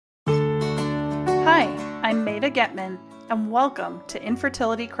I'm Maida Getman, and welcome to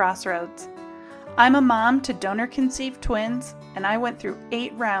Infertility Crossroads. I'm a mom to donor-conceived twins, and I went through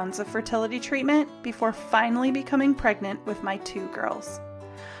 8 rounds of fertility treatment before finally becoming pregnant with my 2 girls.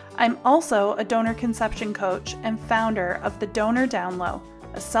 I'm also a donor conception coach and founder of the Donor Down Low,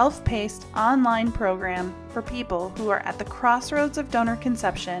 a self-paced online program for people who are at the crossroads of donor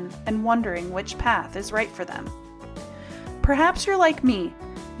conception and wondering which path is right for them. Perhaps you're like me.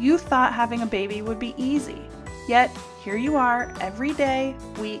 You thought having a baby would be easy, yet here you are every day,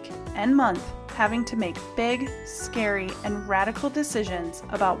 week, and month having to make big, scary, and radical decisions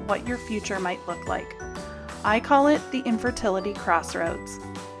about what your future might look like. I call it the infertility crossroads.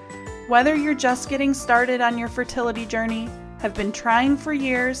 Whether you're just getting started on your fertility journey, have been trying for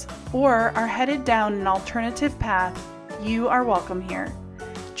years, or are headed down an alternative path, you are welcome here.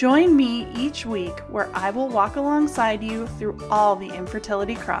 Join me each week where I will walk alongside you through all the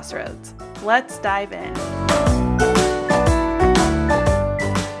infertility crossroads. Let's dive in.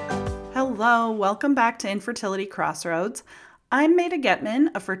 Hello, welcome back to Infertility Crossroads. I'm Maida Getman,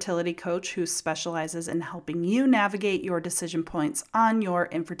 a fertility coach who specializes in helping you navigate your decision points on your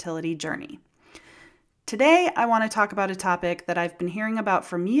infertility journey. Today, I want to talk about a topic that I've been hearing about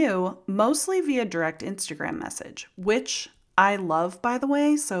from you, mostly via direct Instagram message, which I love, by the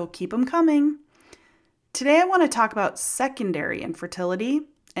way, so keep them coming. Today, I want to talk about secondary infertility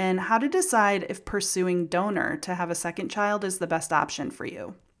and how to decide if pursuing donor to have a second child is the best option for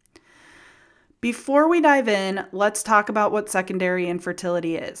you. Before we dive in, let's talk about what secondary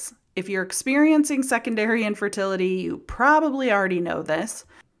infertility is. If you're experiencing secondary infertility, you probably already know this,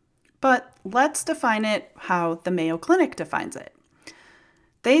 but let's define it how the Mayo Clinic defines it.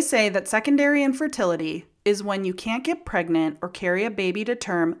 They say that secondary infertility is when you can't get pregnant or carry a baby to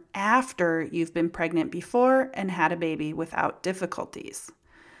term after you've been pregnant before and had a baby without difficulties.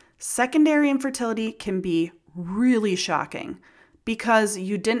 Secondary infertility can be really shocking because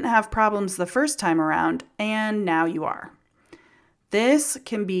you didn't have problems the first time around and now you are. This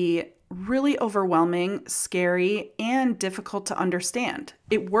can be really overwhelming, scary, and difficult to understand.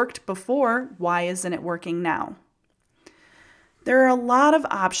 It worked before, why isn't it working now? There are a lot of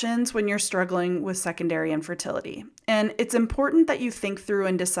options when you're struggling with secondary infertility, and it's important that you think through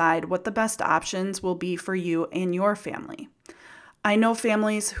and decide what the best options will be for you and your family. I know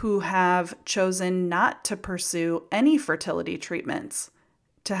families who have chosen not to pursue any fertility treatments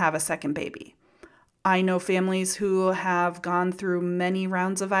to have a second baby. I know families who have gone through many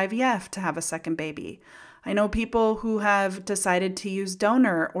rounds of IVF to have a second baby. I know people who have decided to use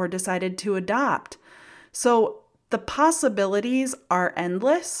donor or decided to adopt. So the possibilities are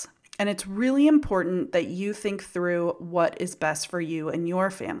endless, and it's really important that you think through what is best for you and your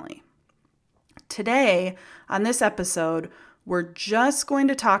family. Today, on this episode, we're just going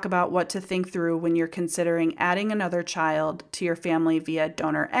to talk about what to think through when you're considering adding another child to your family via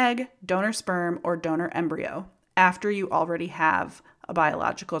donor egg, donor sperm, or donor embryo after you already have a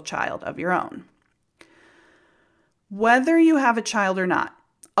biological child of your own. Whether you have a child or not,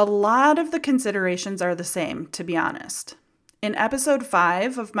 a lot of the considerations are the same, to be honest. In episode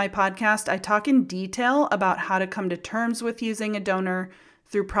 5 of my podcast, I talk in detail about how to come to terms with using a donor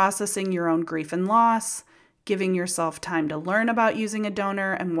through processing your own grief and loss, giving yourself time to learn about using a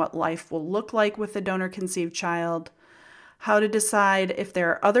donor and what life will look like with a donor-conceived child, how to decide if there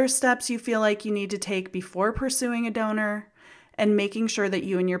are other steps you feel like you need to take before pursuing a donor, and making sure that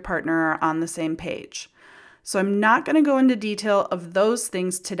you and your partner are on the same page. So I'm not going to go into detail of those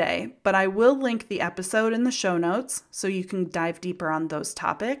things today, but I will link the episode in the show notes so you can dive deeper on those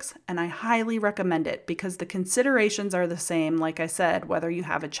topics, and I highly recommend it because the considerations are the same, like I said, whether you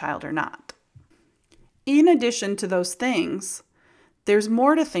have a child or not. In addition to those things, there's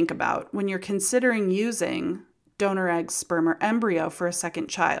more to think about when you're considering using donor egg, sperm, or embryo for a second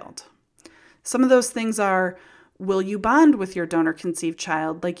child. Some of those things are, will you bond with your donor-conceived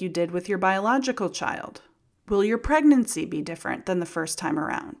child like you did with your biological child? Will your pregnancy be different than the first time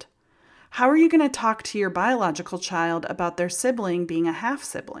around? How are you going to talk to your biological child about their sibling being a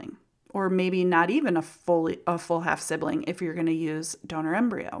half-sibling? Or maybe not even a full half-sibling if you're going to use donor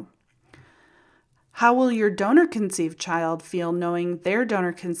embryo? How will your donor-conceived child feel knowing they're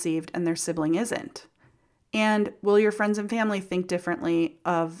donor-conceived and their sibling isn't? And will your friends and family think differently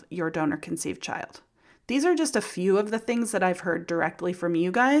of your donor-conceived child? These are just a few of the things that I've heard directly from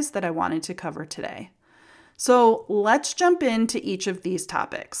you guys that I wanted to cover today. So let's jump into each of these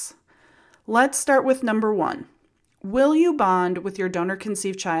topics. Let's start with number 1. Will you bond with your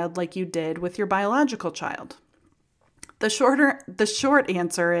donor-conceived child like you did with your biological child? The short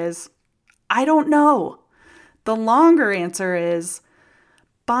answer is, I don't know. The longer answer is,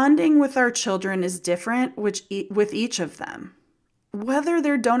 Bonding with our children is different with each of them, whether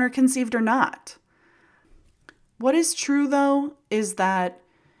they're donor conceived or not. What is true, though, is that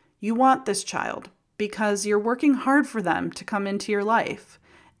you want this child because you're working hard for them to come into your life.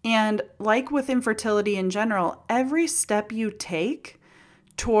 And like with infertility in general, every step you take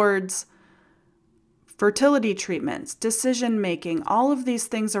towards fertility treatments, decision making, all of these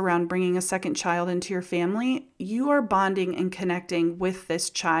things around bringing a second child into your family, you are bonding and connecting with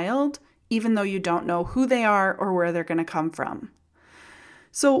this child, even though you don't know who they are or where they're going to come from.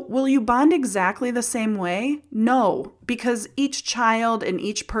 So will you bond exactly the same way? No, because each child and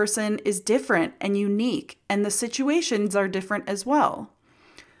each person is different and unique, and the situations are different as well.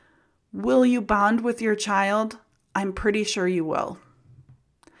 Will you bond with your child? I'm pretty sure you will.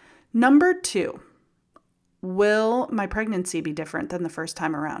 Number 2, will my pregnancy be different than the first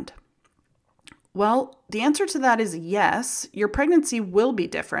time around? Well, the answer to that is yes, your pregnancy will be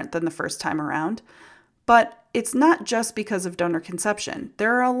different than the first time around, but it's not just because of donor conception.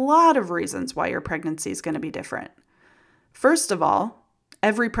 There are a lot of reasons why your pregnancy is going to be different. First of all,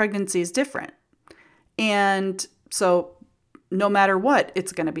 every pregnancy is different. And so no matter what,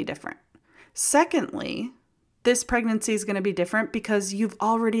 it's going to be different. Secondly, this pregnancy is going to be different because you've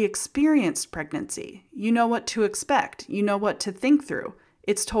already experienced pregnancy. You know what to expect. You know what to think through.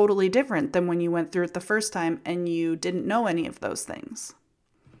 It's totally different than when you went through it the first time and you didn't know any of those things.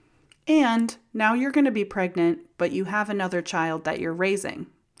 And now you're going to be pregnant, but you have another child that you're raising.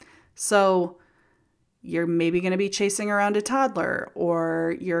 So you're maybe going to be chasing around a toddler,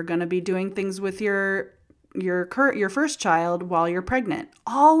 or you're going to be doing things with your first child while you're pregnant.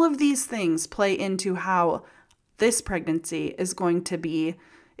 All of these things play into how this pregnancy is going to be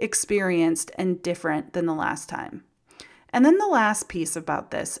experienced and different than the last time. And then the last piece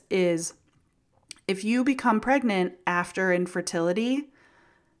about this is if you become pregnant after infertility,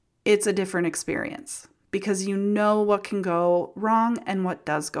 it's a different experience because you know what can go wrong and what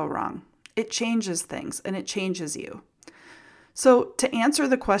does go wrong. It changes things and it changes you. So to answer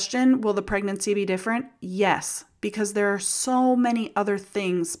the question, will the pregnancy be different? Yes, because there are so many other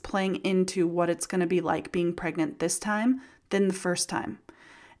things playing into what it's going to be like being pregnant this time than the first time.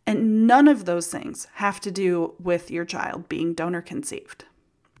 And none of those things have to do with your child being donor conceived.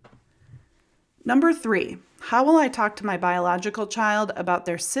 Number 3, how will I talk to my biological child about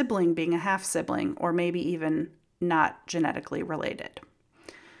their sibling being a half sibling or maybe even not genetically related?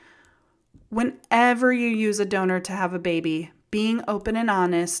 Whenever you use a donor to have a baby, being open and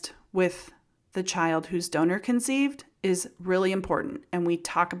honest with the child who's donor conceived is really important. And we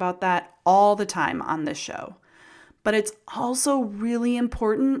talk about that all the time on this show. But it's also really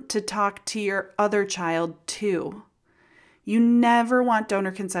important to talk to your other child too. You never want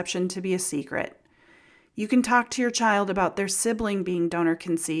donor conception to be a secret. You can talk to your child about their sibling being donor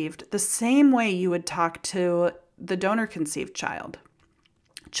conceived the same way you would talk to the donor conceived child.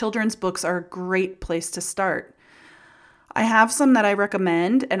 Children's books are a great place to start. I have some that I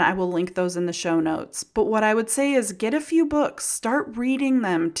recommend, and I will link those in the show notes. But what I would say is get a few books, start reading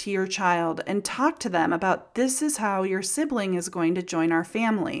them to your child, and talk to them about this is how your sibling is going to join our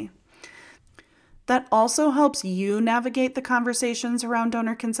family. That also helps you navigate the conversations around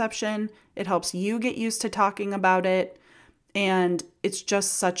donor conception. It helps you get used to talking about it, and it's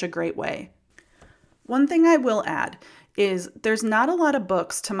just such a great way. One thing I will add is there's not a lot of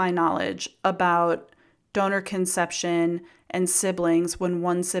books, to my knowledge, about donor conception and siblings when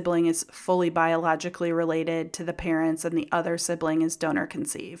one sibling is fully biologically related to the parents and the other sibling is donor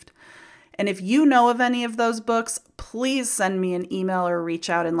conceived. And if you know of any of those books, please send me an email or reach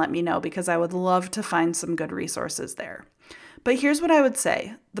out and let me know because I would love to find some good resources there. But here's what I would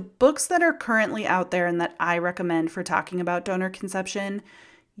say. The books that are currently out there and that I recommend for talking about donor conception,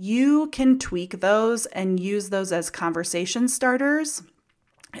 you can tweak those and use those as conversation starters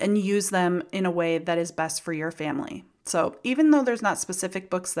and use them in a way that is best for your family. So even though there's not specific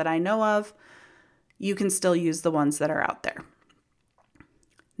books that I know of, you can still use the ones that are out there.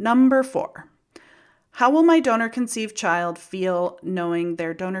 Number 4, how will my donor conceived child feel knowing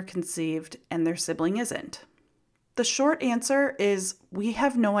they're donor conceived and their sibling isn't? The short answer is we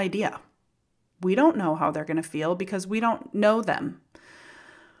have no idea. We don't know how they're going to feel because we don't know them.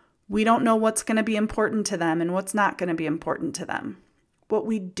 We don't know what's going to be important to them and what's not going to be important to them. What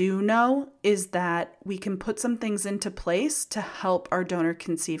we do know is that we can put some things into place to help our donor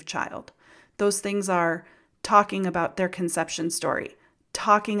conceived child. Those things are talking about their conception story,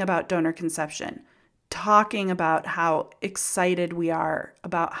 talking about donor conception, talking about how excited we are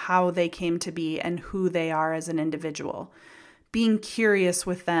about how they came to be and who they are as an individual, being curious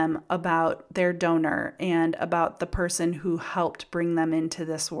with them about their donor and about the person who helped bring them into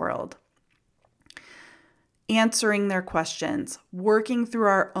this world. Answering their questions, working through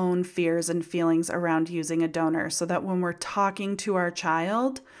our own fears and feelings around using a donor so that when we're talking to our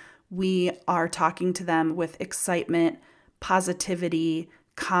child, we are talking to them with excitement, positivity,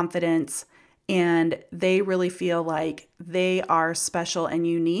 confidence, and they really feel like they are special and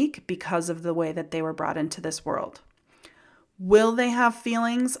unique because of the way that they were brought into this world. Will they have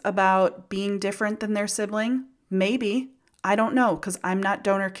feelings about being different than their sibling? Maybe. I don't know, because I'm not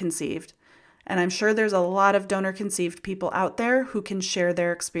donor conceived. And I'm sure there's a lot of donor conceived people out there who can share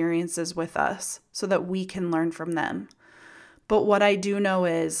their experiences with us so that we can learn from them. But what I do know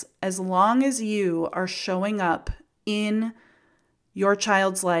is, as long as you are showing up in your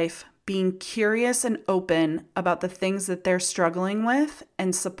child's life, being curious and open about the things that they're struggling with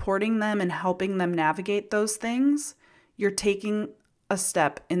and supporting them and helping them navigate those things, you're taking a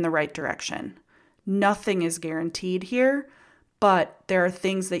step in the right direction. Nothing is guaranteed here, but there are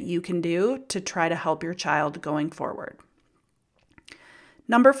things that you can do to try to help your child going forward.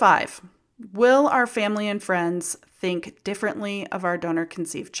 Number 5, will our family and friends think differently of our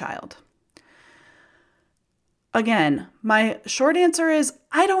donor-conceived child? Again, my short answer is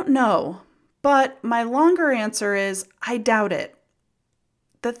I don't know, but my longer answer is I doubt it.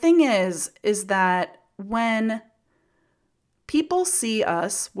 The thing is that when people see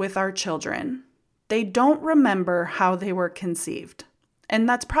us with our children, they don't remember how they were conceived. And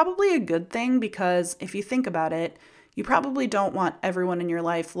that's probably a good thing because if you think about it, you probably don't want everyone in your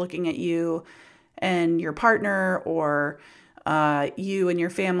life looking at you and your partner or you and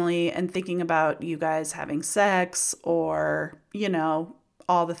your family and thinking about you guys having sex or,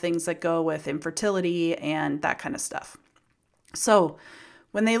 all the things that go with infertility and that kind of stuff. So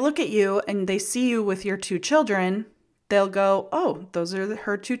when they look at you and they see you with your 2 children, they'll go, oh, those are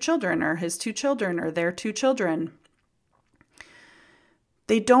her 2 children or his 2 children or their 2 children.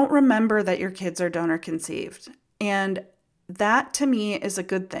 They don't remember that your kids are donor conceived. And that to me is a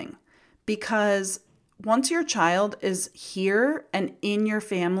good thing because once your child is here and in your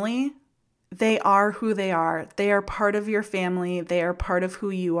family, they are who they are. They are part of your family. They are part of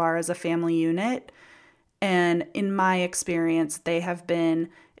who you are as a family unit. And in my experience, they have been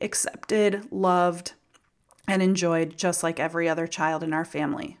accepted, loved, and enjoyed just like every other child in our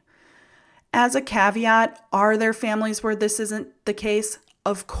family. As a caveat, are there families where this isn't the case?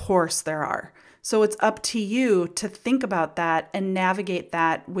 Of course there are. So it's up to you to think about that and navigate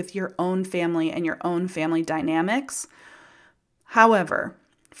that with your own family and your own family dynamics. However,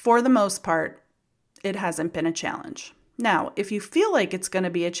 for the most part, it hasn't been a challenge. Now, if you feel like it's going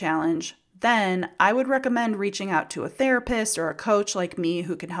to be a challenge, then I would recommend reaching out to a therapist or a coach like me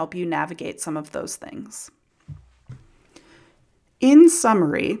who can help you navigate some of those things. In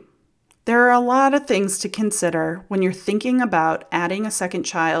summary, there are a lot of things to consider when you're thinking about adding a second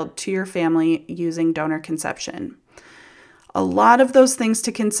child to your family using donor conception. A lot of those things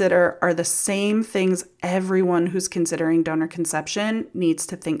to consider are the same things everyone who's considering donor conception needs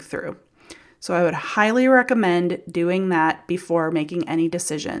to think through. So I would highly recommend doing that before making any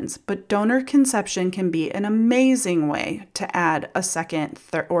decisions. But donor conception can be an amazing way to add a second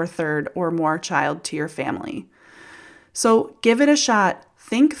or third or more child to your family. So give it a shot,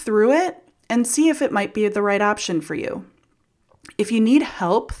 think through it, and see if it might be the right option for you. If you need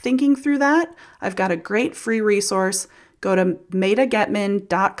help thinking through that, I've got a great free resource. Go to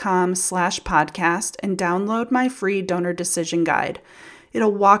maidagetman.com/podcast and download my free donor decision guide.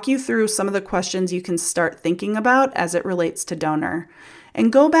 It'll walk you through some of the questions you can start thinking about as it relates to donor.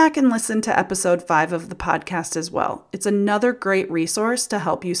 And go back and listen to episode 5 of the podcast as well. It's another great resource to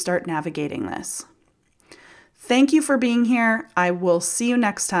help you start navigating this. Thank you for being here. I will see you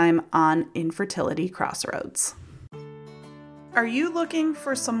next time on Infertility Crossroads. Are you looking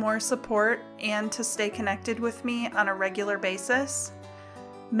for some more support and to stay connected with me on a regular basis?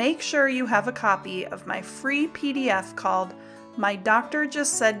 Make sure you have a copy of my free PDF called My Doctor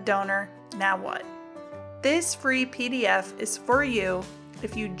Just Said Donor, Now What? This free PDF is for you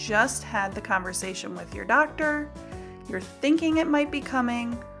if you just had the conversation with your doctor, you're thinking it might be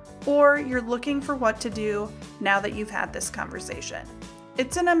coming, or you're looking for what to do now that you've had this conversation.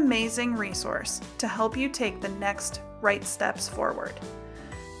 It's an amazing resource to help you take the next right steps forward.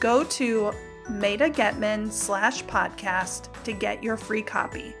 Go to maidagetman.com/podcast to get your free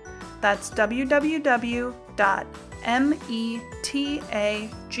copy. That's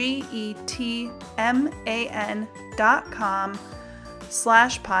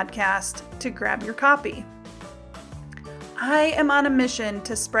to grab your copy. I am on a mission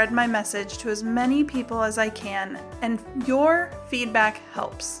to spread my message to as many people as I can, and your feedback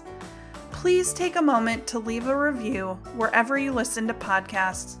helps. Please take a moment to leave a review wherever you listen to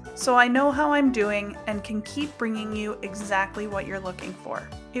podcasts so I know how I'm doing and can keep bringing you exactly what you're looking for.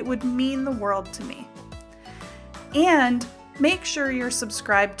 It would mean the world to me. And make sure you're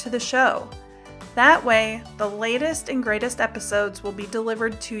subscribed to the show. That way, the latest and greatest episodes will be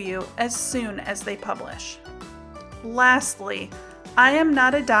delivered to you as soon as they publish. Lastly, I am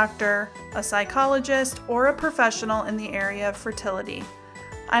not a doctor, a psychologist, or a professional in the area of fertility.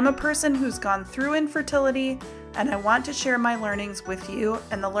 I'm a person who's gone through infertility, and I want to share my learnings with you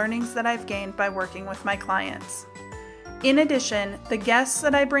and the learnings that I've gained by working with my clients. In addition, the guests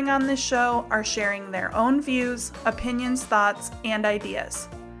that I bring on this show are sharing their own views, opinions, thoughts, and ideas.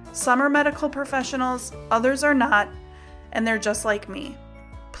 Some are medical professionals, others are not, and they're just like me.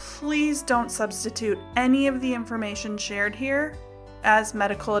 Please don't substitute any of the information shared here as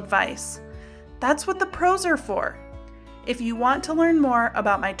medical advice. That's what the pros are for. If you want to learn more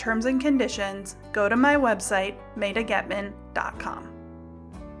about my terms and conditions, go to my website, maidagetman.com.